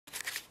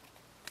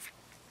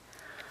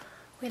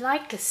We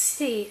like to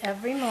see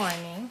every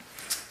morning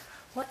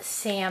what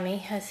Sammie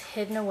has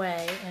hidden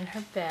away in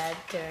her bed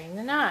during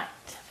the night.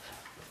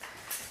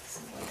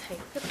 So we'll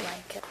take the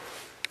blanket.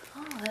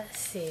 Oh, let's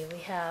see. We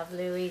have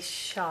Louie's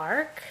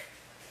shark,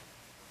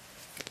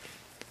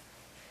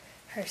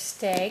 her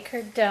steak,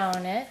 her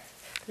donut,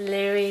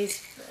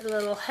 Louie's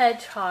little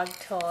hedgehog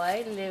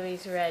toy,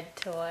 Louie's red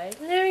toy,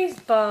 Louie's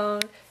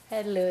bone,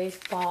 and Louie's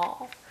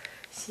ball.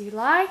 She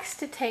likes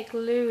to take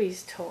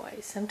Louie's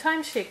toys.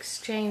 Sometimes she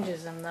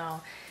exchanges them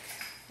though,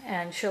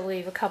 and she'll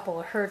leave a couple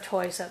of her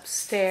toys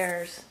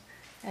upstairs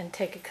and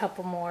take a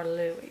couple more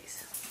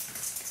Louie's.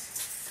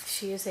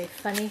 She is a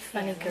funny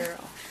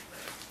girl.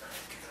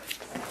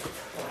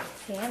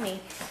 Sammie,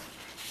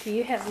 do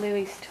you have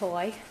Louie's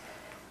toy?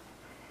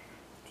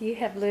 Do you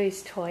have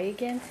Louie's toy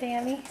again,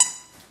 Sammie?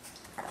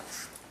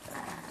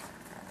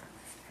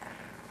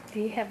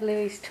 Do you have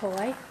Louie's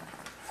toy?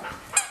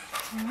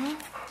 Mm-hmm.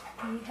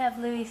 Do you have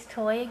Louie's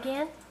toy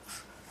again?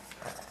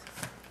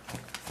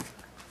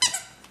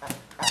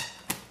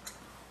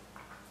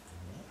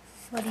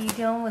 What are you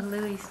doing with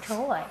Louie's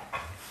toy?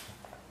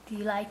 Do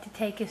you like to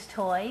take his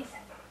toys?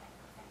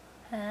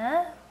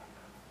 Huh?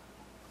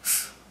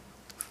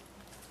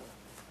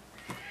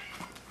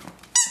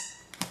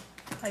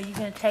 Are you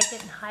going to take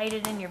it and hide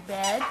it in your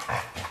bed?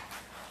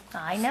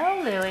 I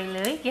know Louie.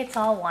 Louie gets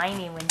all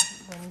whiny when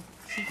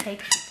she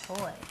takes your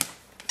toys.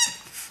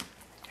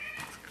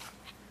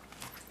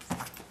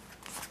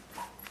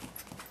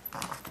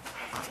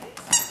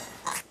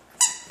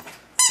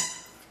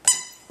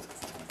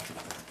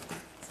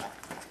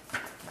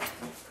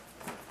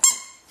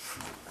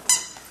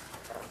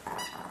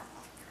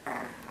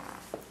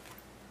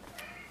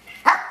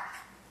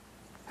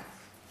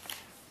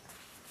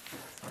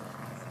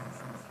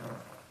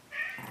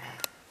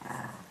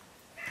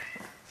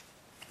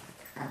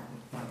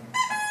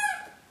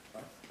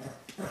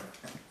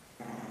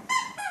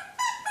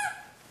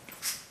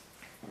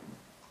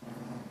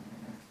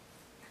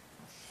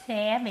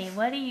 Sammie,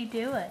 what are you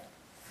doing?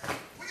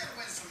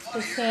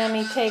 Does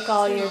Sammie take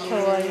all your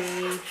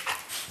toys?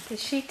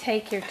 Does she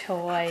take your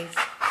toys?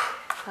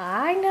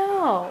 I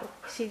know.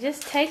 She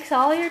just takes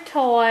all your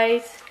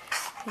toys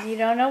and you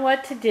don't know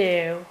what to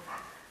do.